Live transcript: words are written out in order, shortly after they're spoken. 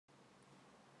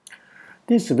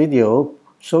This video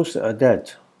shows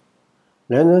that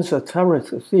Lerner's tariff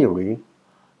theory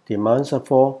demands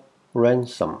for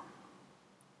ransom.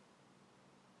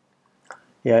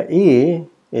 Here E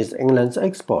is England's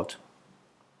export,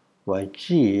 while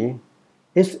G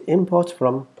is import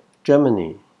from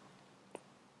Germany.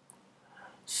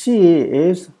 C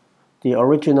is the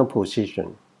original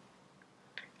position,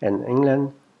 and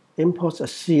England imports a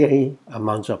CA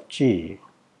amount of G.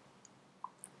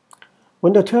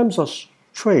 When the terms of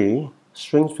trade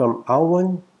swing from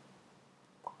R1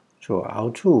 to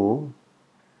R2,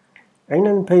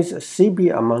 England pays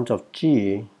CB amount of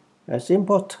G as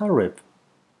import tariff.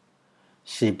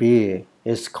 CB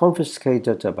is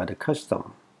confiscated by the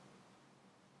custom.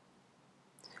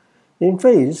 In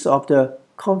face of the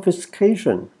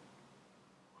confiscation,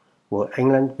 will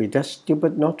England be that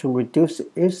stupid not to reduce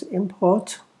its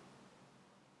import?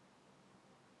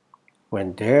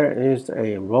 When there is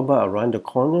a robber around the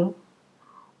corner,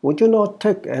 would you not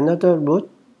take another route?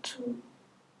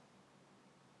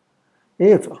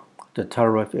 If the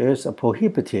tariff is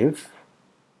prohibitive,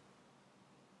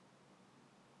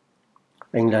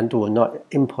 England will not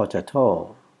import at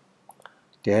all.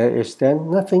 There is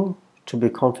then nothing to be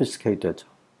confiscated.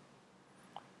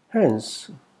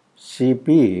 Hence,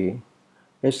 CB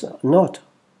is not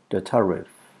the tariff.